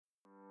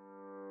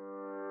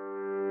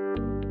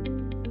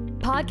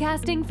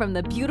Podcasting from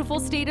the beautiful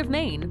state of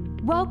Maine,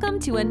 welcome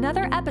to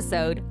another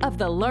episode of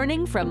the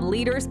Learning from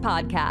Leaders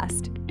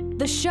podcast,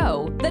 the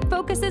show that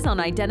focuses on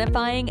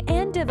identifying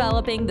and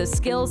developing the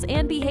skills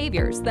and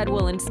behaviors that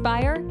will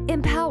inspire,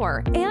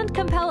 empower, and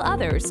compel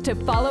others to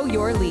follow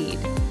your lead.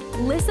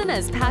 Listen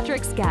as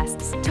Patrick's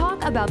guests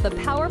talk about the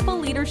powerful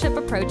leadership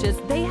approaches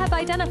they have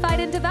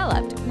identified and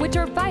developed, which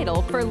are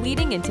vital for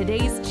leading in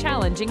today's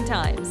challenging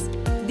times.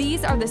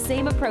 These are the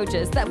same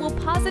approaches that will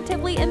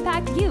positively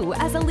impact you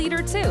as a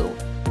leader too.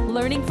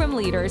 Learning from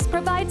Leaders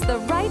provides the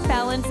right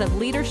balance of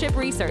leadership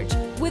research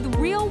with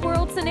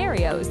real-world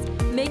scenarios,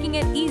 making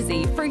it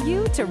easy for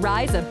you to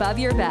rise above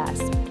your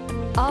best.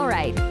 All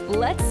right,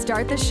 let's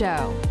start the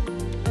show.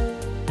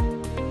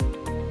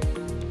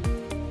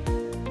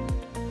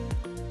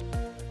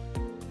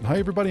 Hi,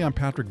 everybody. I'm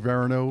Patrick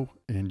Verino,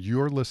 and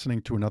you're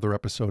listening to another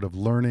episode of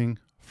Learning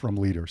from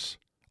Leaders.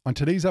 On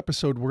today's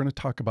episode, we're going to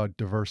talk about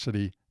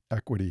diversity,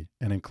 equity,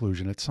 and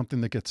inclusion. It's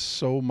something that gets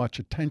so much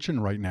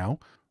attention right now,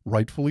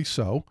 rightfully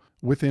so,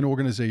 within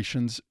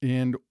organizations.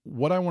 And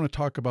what I want to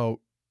talk about,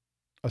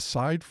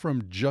 aside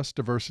from just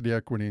diversity,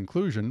 equity, and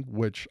inclusion,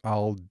 which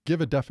I'll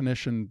give a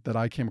definition that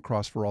I came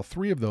across for all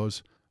three of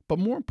those, but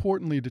more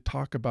importantly, to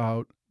talk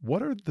about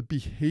what are the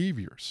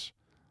behaviors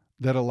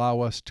that allow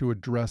us to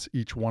address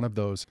each one of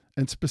those.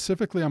 And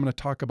specifically, I'm going to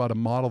talk about a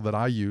model that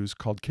I use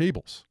called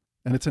C.A.B.L.E.S.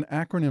 And it's an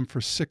acronym for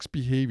 6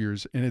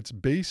 behaviors, and it's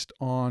based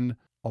on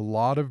a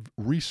lot of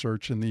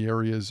research in the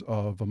areas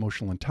of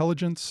emotional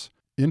intelligence,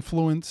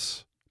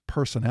 influence,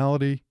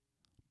 personality,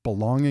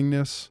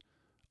 belongingness,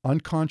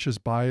 unconscious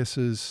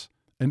biases,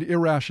 and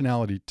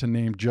irrationality, to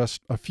name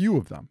just a few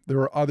of them. There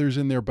are others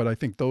in there, but I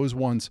think those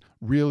ones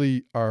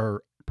really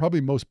are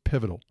probably most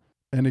pivotal.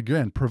 And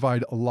again,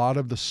 provide a lot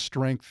of the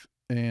strength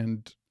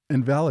and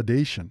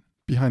validation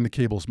behind the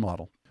C.A.B.L.E.S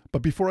model.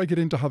 But before I get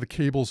into how the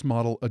C.A.B.L.E.S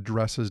model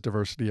addresses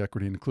diversity,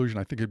 equity, and inclusion,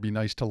 I think it'd be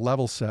nice to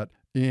level set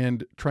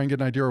and try and get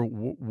an idea of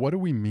what do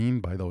we mean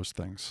by those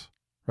things,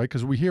 right?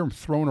 Because we hear them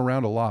thrown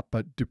around a lot,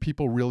 but do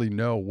people really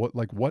know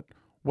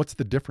what's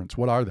the difference?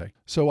 What are they?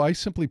 So I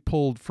simply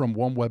pulled from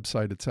one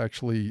website. It's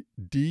actually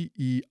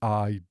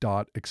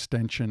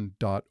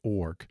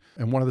dei.extension.org.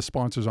 And one of the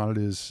sponsors on it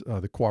is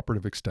the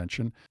Cooperative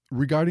Extension.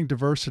 Regarding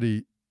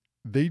diversity,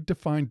 they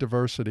define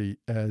diversity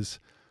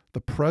as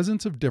the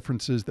presence of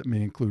differences that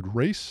may include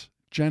race,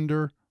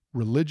 gender,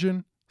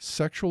 religion,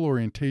 sexual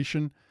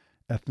orientation,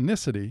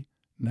 ethnicity,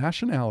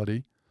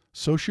 nationality,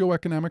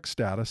 socioeconomic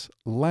status,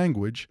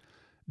 language,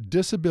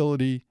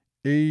 disability,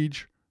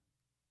 age,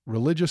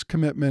 religious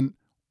commitment,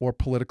 or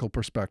political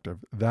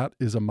perspective. That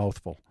is a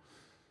mouthful.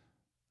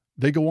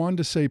 They go on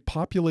to say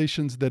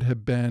populations that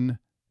have been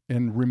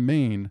and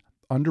remain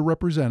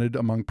underrepresented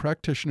among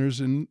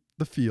practitioners in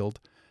the field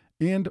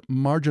and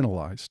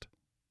marginalized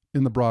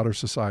in the broader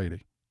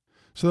society.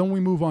 So then we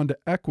move on to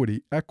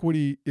equity.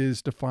 Equity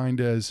is defined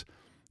as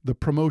the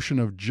promotion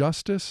of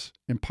justice,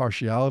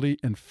 impartiality,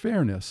 and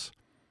fairness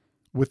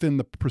within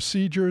the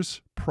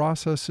procedures,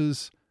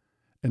 processes,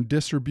 and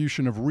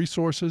distribution of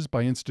resources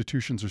by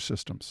institutions or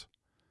systems.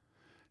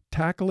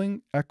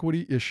 Tackling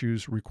equity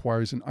issues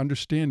requires an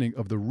understanding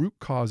of the root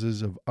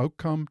causes of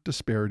outcome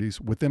disparities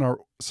within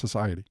our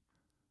society.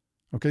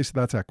 Okay, so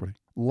that's equity.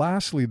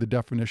 Lastly, the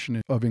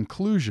definition of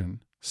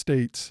inclusion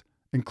states,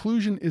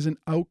 inclusion is an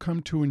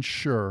outcome to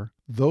ensure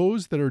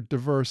those that are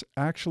diverse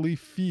actually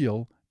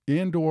feel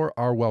and/or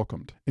are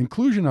welcomed.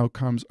 Inclusion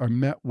outcomes are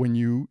met when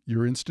you,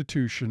 your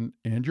institution,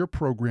 and your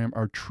program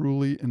are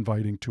truly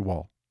inviting to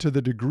all. To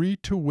the degree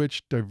to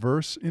which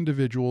diverse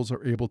individuals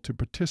are able to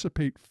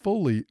participate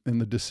fully in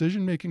the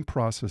decision-making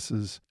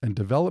processes and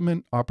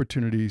development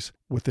opportunities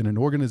within an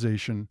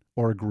organization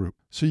or a group.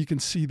 So you can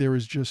see there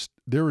is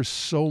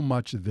so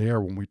much there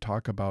when we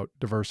talk about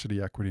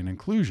diversity, equity, and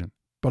inclusion.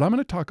 But I'm going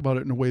to talk about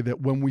it in a way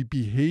that when we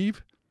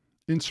behave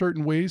in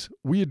certain ways,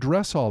 we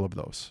address all of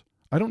those.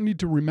 I don't need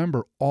to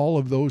remember all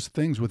of those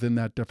things within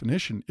that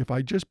definition. If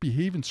I just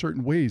behave in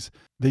certain ways,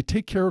 they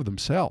take care of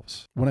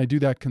themselves when I do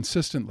that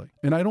consistently.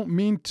 And I don't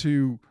mean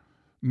to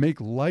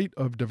make light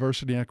of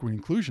diversity, equity, and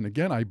inclusion.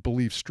 Again, I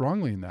believe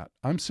strongly in that.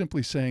 I'm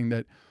simply saying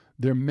that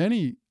there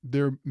may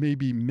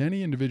be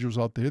many individuals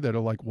out there that are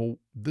like, well,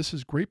 this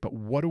is great, but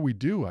what do we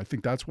do? I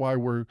think that's why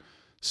we're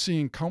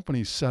seeing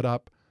companies set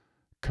up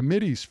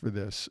committees for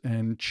this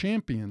and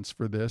champions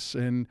for this,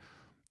 and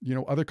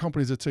other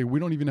companies that say we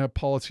don't even have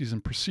policies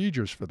and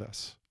procedures for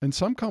this. And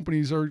some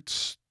companies are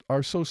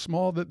so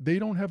small that they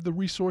don't have the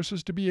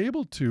resources to be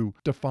able to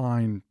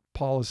define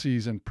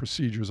policies and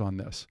procedures on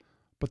this,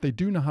 but they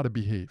do know how to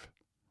behave.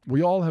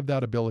 We all have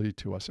that ability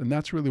to us, and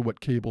that's really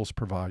what C.A.B.L.E.S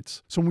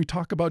provides. So when we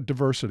talk about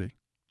diversity,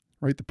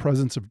 right, the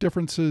presence of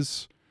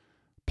differences,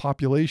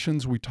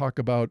 populations, we talk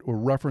about or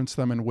reference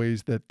them in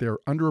ways that they're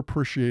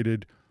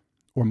underappreciated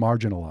or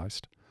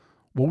marginalized.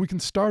 Well, we can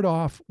start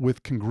off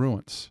with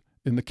congruence.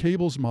 In the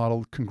C.A.B.L.E.S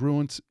model,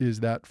 congruence is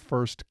that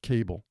first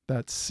cable,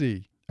 that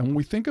C. And when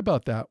we think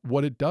about that,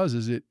 what it does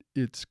is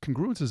it's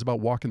congruence is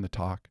about walking the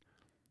talk.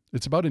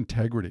 It's about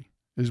integrity.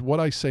 Is what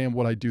I say and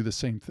what I do the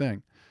same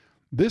thing?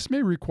 This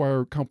may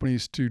require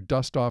companies to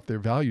dust off their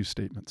value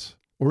statements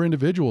or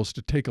individuals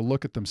to take a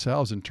look at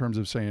themselves in terms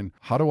of saying,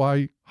 how do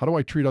I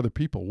treat other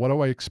people? What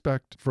do I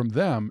expect from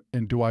them?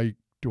 And do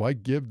I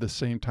give the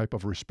same type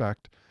of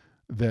respect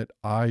that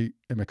I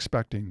am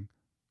expecting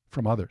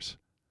from others?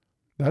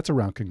 That's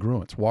around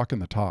congruence, walking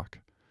the talk.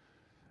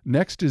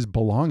 Next is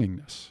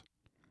belongingness.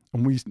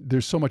 And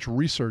there's so much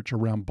research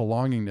around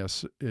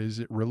belongingness as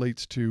it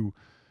relates to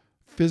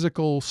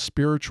physical,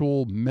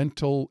 spiritual,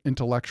 mental,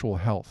 intellectual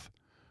health.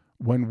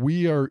 When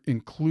we are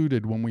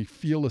included, when we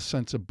feel a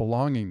sense of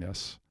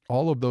belongingness,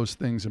 all of those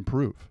things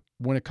improve.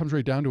 When it comes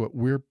right down to it,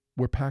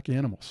 we're pack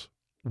animals.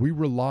 We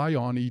rely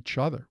on each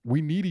other.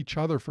 We need each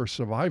other for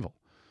survival.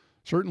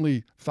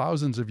 Certainly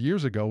thousands of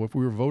years ago, if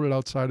we were voted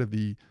outside of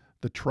the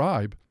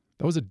tribe,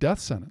 that was a death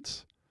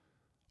sentence.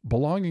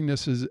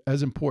 Belongingness is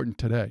as important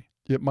today.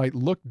 It might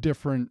look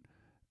different,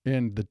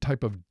 and the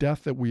type of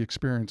death that we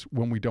experience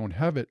when we don't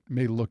have it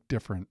may look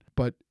different,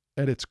 but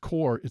at its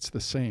core, it's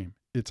the same.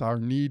 It's our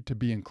need to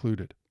be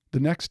included.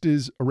 The next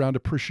is around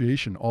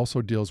appreciation,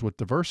 also deals with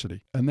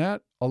diversity. And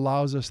that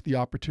allows us the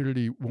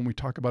opportunity, when we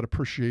talk about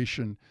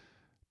appreciation,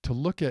 to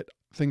look at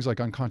things like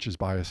unconscious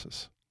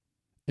biases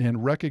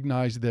and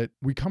recognize that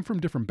we come from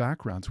different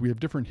backgrounds. We have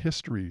different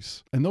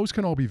histories, and those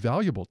can all be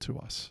valuable to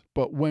us.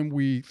 But when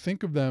we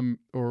think of them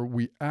or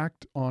we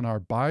act on our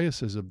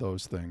biases of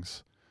those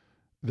things,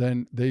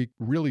 then they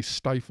really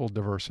stifle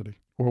diversity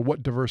or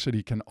what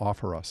diversity can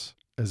offer us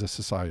as a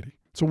society.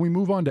 So we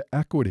move on to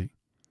equity.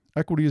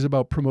 Equity is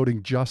about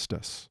promoting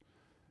justice,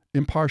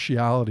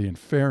 impartiality, and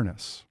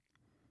fairness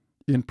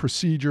in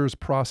procedures,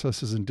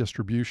 processes, and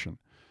distribution.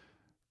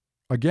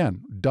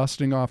 Again,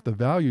 dusting off the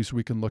values,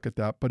 we can look at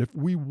that. But if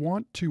we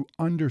want to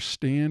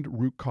understand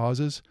root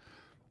causes,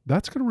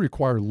 that's going to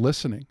require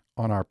listening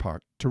on our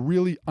part to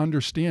really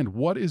understand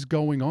what is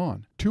going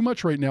on. Too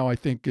much right now, I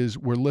think, is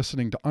we're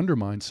listening to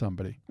undermine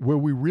somebody, where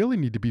we really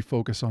need to be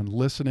focused on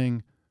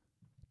listening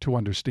to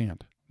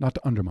understand, not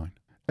to undermine.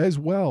 As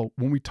well,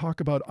 when we talk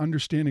about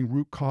understanding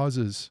root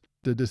causes,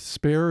 the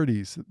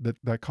disparities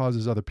that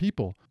causes other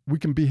people, we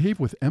can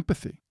behave with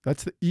empathy.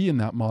 That's the E in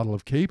that model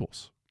of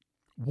C.A.B.L.E.S.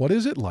 What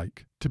is it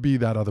like to be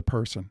that other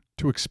person,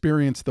 to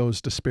experience those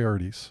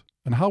disparities?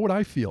 And how would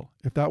I feel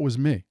if that was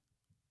me?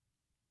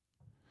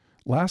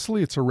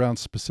 Lastly, it's around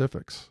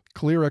specifics,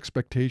 clear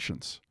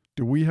expectations.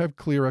 Do we have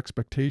clear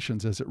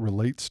expectations as it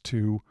relates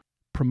to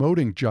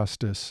promoting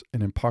justice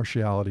and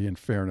impartiality and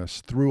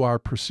fairness through our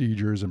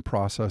procedures and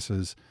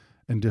processes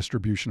and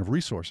distribution of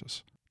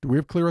resources? Do we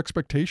have clear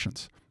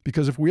expectations?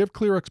 Because if we have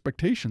clear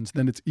expectations,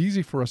 then it's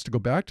easy for us to go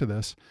back to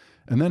this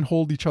and then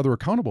hold each other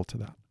accountable to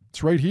that.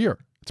 It's right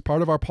here. It's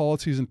part of our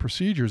policies and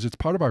procedures. It's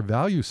part of our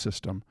value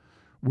system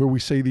where we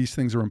say these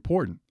things are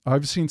important.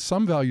 I've seen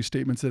some value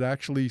statements that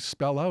actually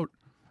spell out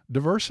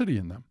diversity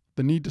in them,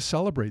 the need to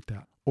celebrate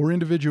that, or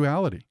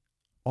individuality.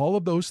 All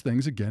of those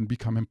things, again,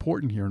 become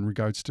important here in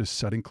regards to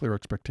setting clear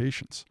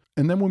expectations.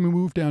 And then when we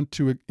move down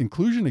to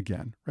inclusion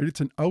again, right,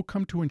 it's an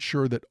outcome to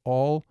ensure that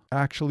all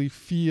actually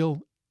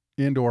feel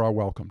and or are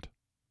welcomed,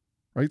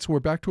 right? So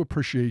we're back to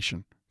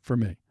appreciation for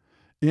me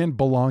and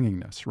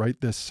belongingness, right?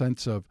 This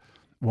sense of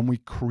when we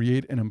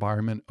create an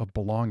environment of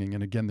belonging.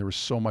 And again, there is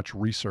so much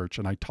research,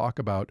 and I talk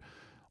about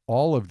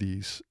all of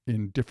these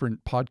in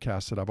different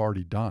podcasts that I've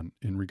already done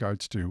in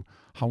regards to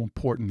how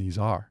important these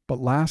are. But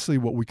lastly,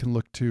 what we can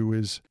look to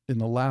is in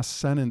the last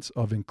sentence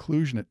of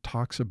inclusion, it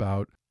talks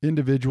about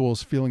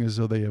individuals feeling as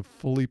though they have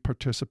fully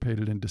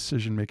participated in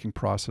decision-making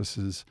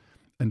processes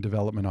and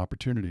development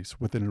opportunities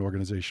within an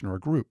organization or a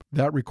group.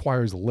 That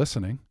requires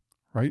listening,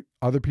 right?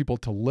 Other people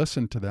to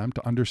listen to them,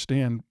 to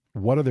understand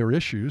what are their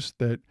issues.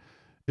 That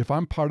if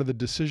I'm part of the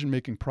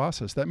decision-making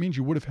process, that means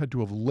you would have had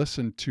to have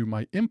listened to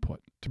my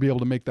input to be able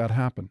to make that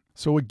happen.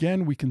 So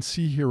again, we can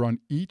see here on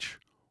each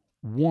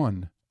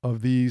one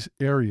of these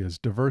areas,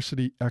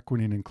 diversity,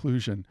 equity, and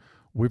inclusion,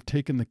 we've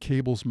taken the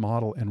C.A.B.L.E.S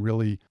model and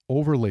really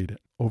overlaid it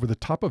over the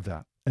top of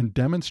that and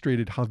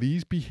demonstrated how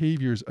these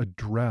behaviors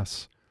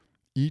address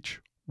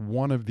each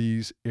one of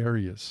these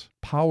areas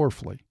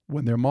powerfully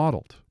when they're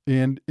modeled.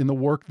 And in the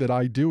work that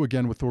I do,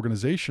 again, with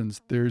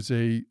organizations, there's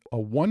a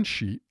one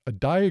sheet, a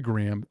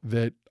diagram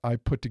that I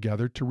put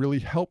together to really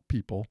help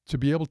people to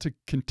be able to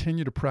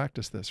continue to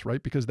practice this,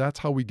 right? Because that's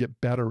how we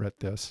get better at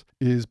this,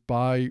 is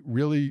by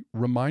really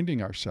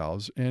reminding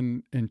ourselves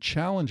and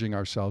challenging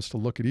ourselves to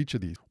look at each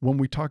of these. When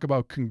we talk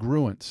about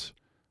congruence,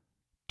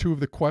 two of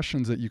the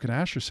questions that you can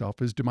ask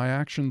yourself is, do my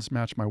actions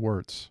match my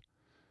words?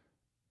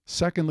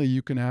 Secondly,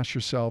 you can ask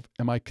yourself,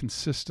 am I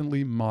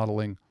consistently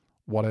modeling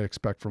what I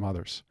expect from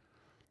others?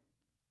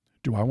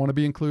 Do I want to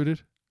be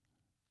included?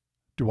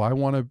 Do I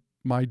want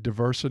my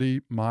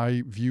diversity,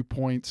 my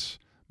viewpoints,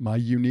 my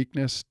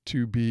uniqueness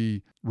to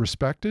be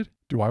respected?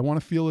 Do I want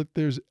to feel that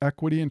there's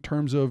equity in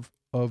terms of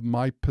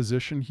my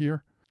position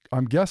here?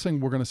 I'm guessing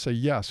we're going to say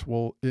yes.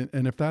 Well,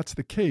 and if that's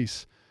the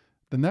case,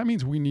 then that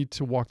means we need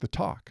to walk the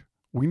talk.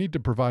 We need to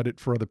provide it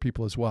for other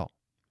people as well.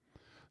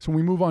 So when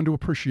we move on to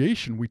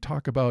appreciation, we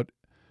talk about,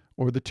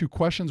 or the two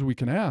questions we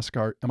can ask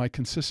are, am I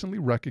consistently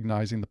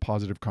recognizing the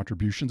positive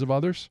contributions of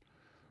others,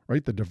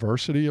 right? The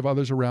diversity of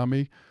others around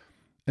me.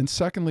 And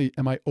secondly,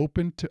 am I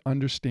open to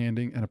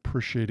understanding and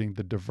appreciating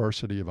the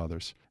diversity of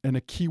others? And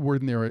a key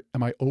word in there,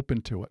 am I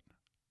open to it?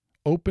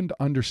 Open to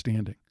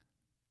understanding.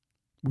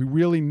 We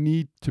really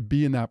need to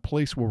be in that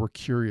place where we're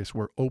curious,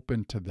 we're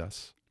open to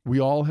this. We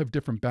all have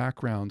different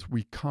backgrounds.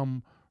 We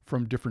come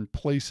from different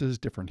places,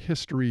 different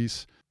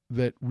histories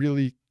that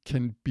really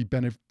can be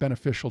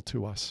beneficial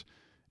to us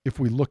if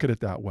we look at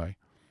it that way.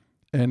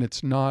 And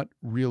it's not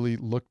really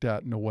looked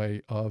at in a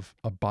way of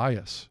a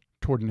bias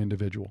toward an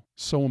individual.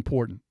 So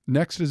important.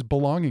 Next is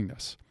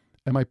belongingness.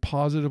 Am I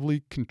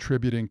positively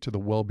contributing to the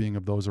well-being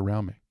of those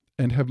around me?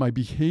 And have my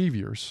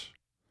behaviors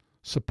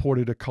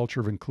supported a culture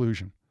of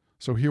inclusion?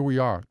 So here we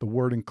are. The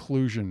word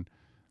inclusion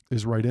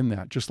is right in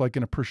that. Just like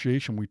in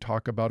appreciation, we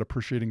talk about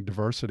appreciating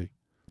diversity.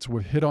 So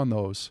we've hit on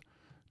those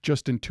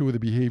just in two of the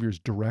behaviors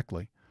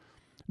directly.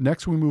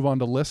 Next, we move on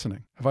to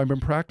listening. Have I been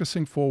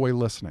practicing four-way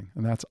listening?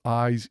 And that's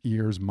eyes,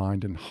 ears,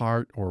 mind, and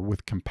heart, or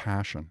with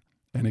compassion.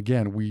 And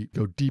again, we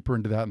go deeper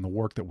into that in the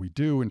work that we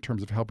do in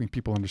terms of helping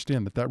people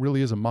understand that that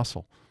really is a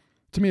muscle.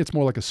 To me, it's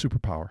more like a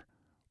superpower.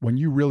 When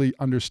you really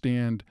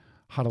understand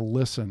how to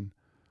listen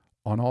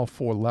on all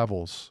four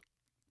levels,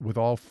 with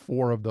all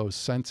four of those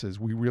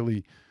senses,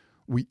 we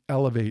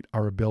elevate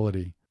our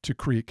ability to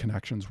create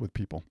connections with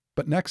people.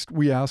 But next,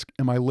 we ask,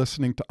 am I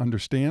listening to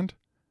understand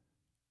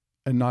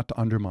and not to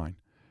undermine?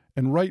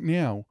 And right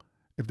now,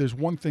 if there's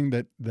one thing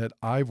that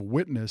I've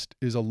witnessed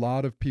is a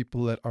lot of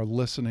people that are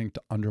listening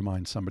to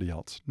undermine somebody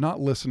else, not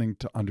listening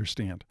to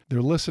understand.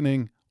 They're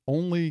listening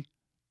only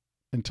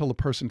until the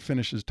person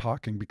finishes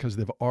talking because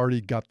they've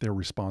already got their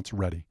response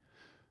ready.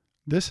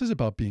 This is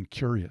about being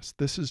curious.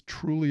 This is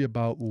truly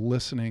about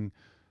listening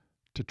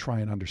to try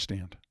and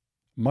understand.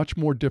 Much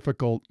more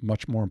difficult,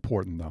 much more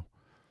important though.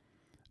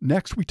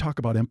 Next, we talk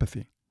about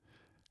empathy.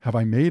 Have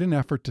I made an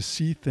effort to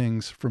see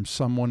things from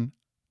someone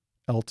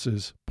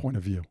else's point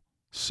of view?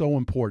 So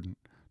important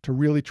to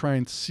really try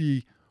and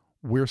see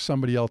where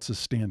somebody else is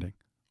standing.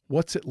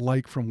 What's it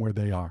like from where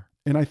they are?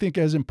 And I think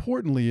as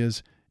importantly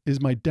is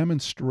my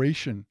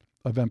demonstration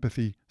of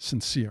empathy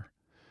sincere?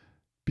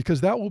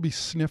 Because that will be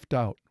sniffed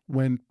out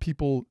when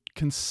people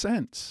can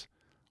sense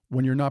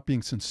when you're not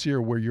being sincere,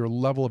 where your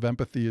level of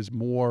empathy is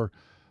more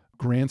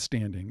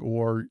grandstanding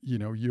or,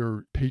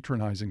 you're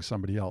patronizing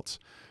somebody else.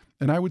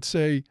 And I would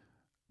say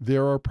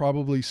there are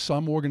probably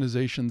some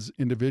organizations,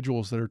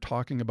 individuals that are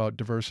talking about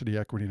diversity,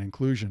 equity, and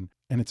inclusion,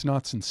 and it's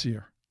not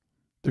sincere.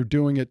 They're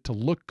doing it to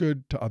look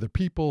good to other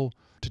people,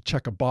 to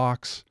check a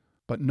box,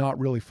 but not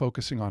really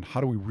focusing on how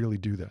do we really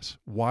do this?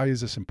 Why is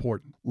this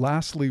important?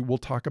 Lastly, we'll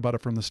talk about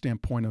it from the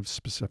standpoint of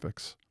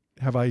specifics.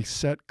 Have I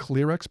set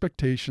clear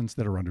expectations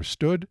that are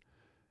understood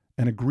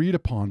and agreed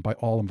upon by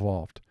all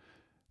involved?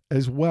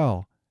 As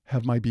well,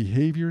 have my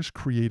behaviors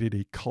created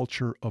a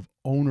culture of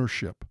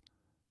ownership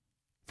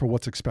for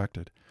what's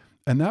expected?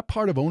 And that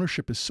part of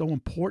ownership is so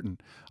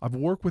important. I've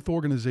worked with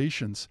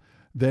organizations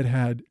that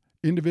had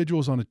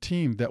individuals on a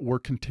team that were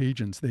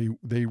contagions. They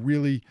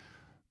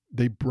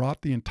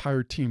brought the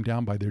entire team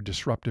down by their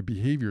disruptive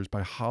behaviors,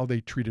 by how they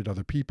treated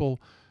other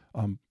people,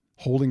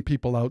 holding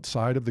people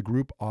outside of the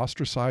group,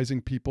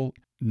 ostracizing people,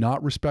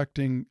 not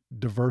respecting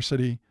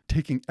diversity,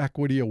 taking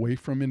equity away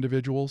from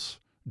individuals,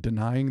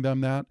 denying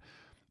them that.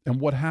 And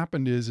what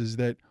happened is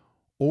that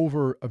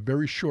over a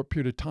very short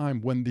period of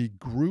time, when the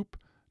group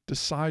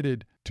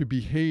decided to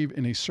behave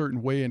in a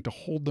certain way and to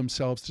hold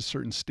themselves to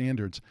certain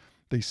standards,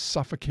 they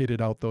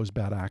suffocated out those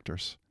bad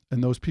actors.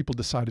 And those people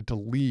decided to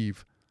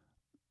leave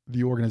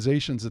the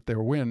organizations that they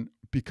were in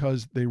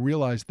because they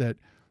realized that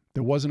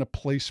there wasn't a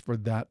place for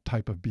that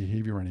type of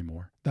behavior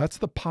anymore. That's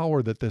the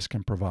power that this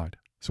can provide.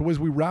 So as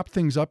we wrap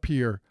things up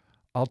here,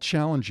 I'll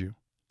challenge you.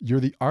 You're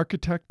the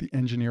architect, the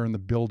engineer, and the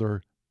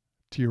builder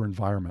to your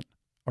environment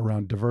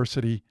around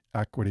diversity,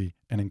 equity,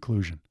 and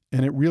inclusion.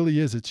 And it really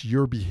is, it's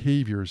your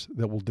behaviors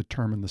that will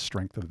determine the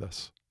strength of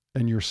this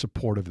and your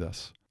support of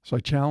this. So I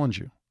challenge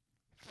you,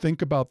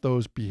 think about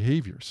those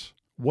behaviors.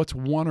 What's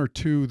one or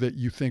two that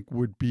you think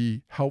would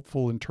be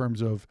helpful in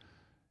terms of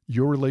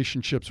your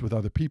relationships with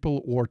other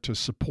people or to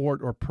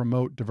support or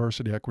promote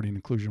diversity, equity, and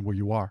inclusion where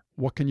you are?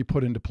 What can you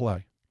put into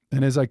play?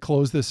 And as I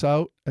close this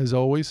out, as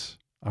always,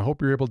 I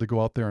hope you're able to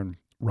go out there and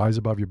rise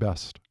above your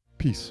best.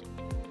 Peace.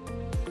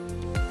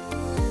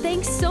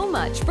 Thanks so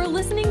much for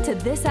listening to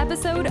this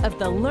episode of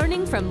the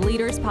Learning from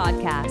Leaders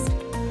podcast.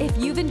 If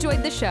you've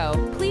enjoyed the show,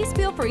 please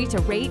feel free to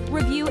rate,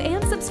 review,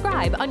 and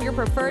subscribe on your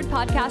preferred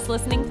podcast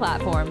listening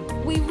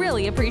platform. We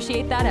really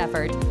appreciate that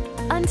effort.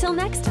 Until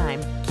next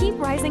time, keep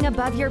rising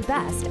above your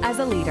best as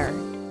a leader.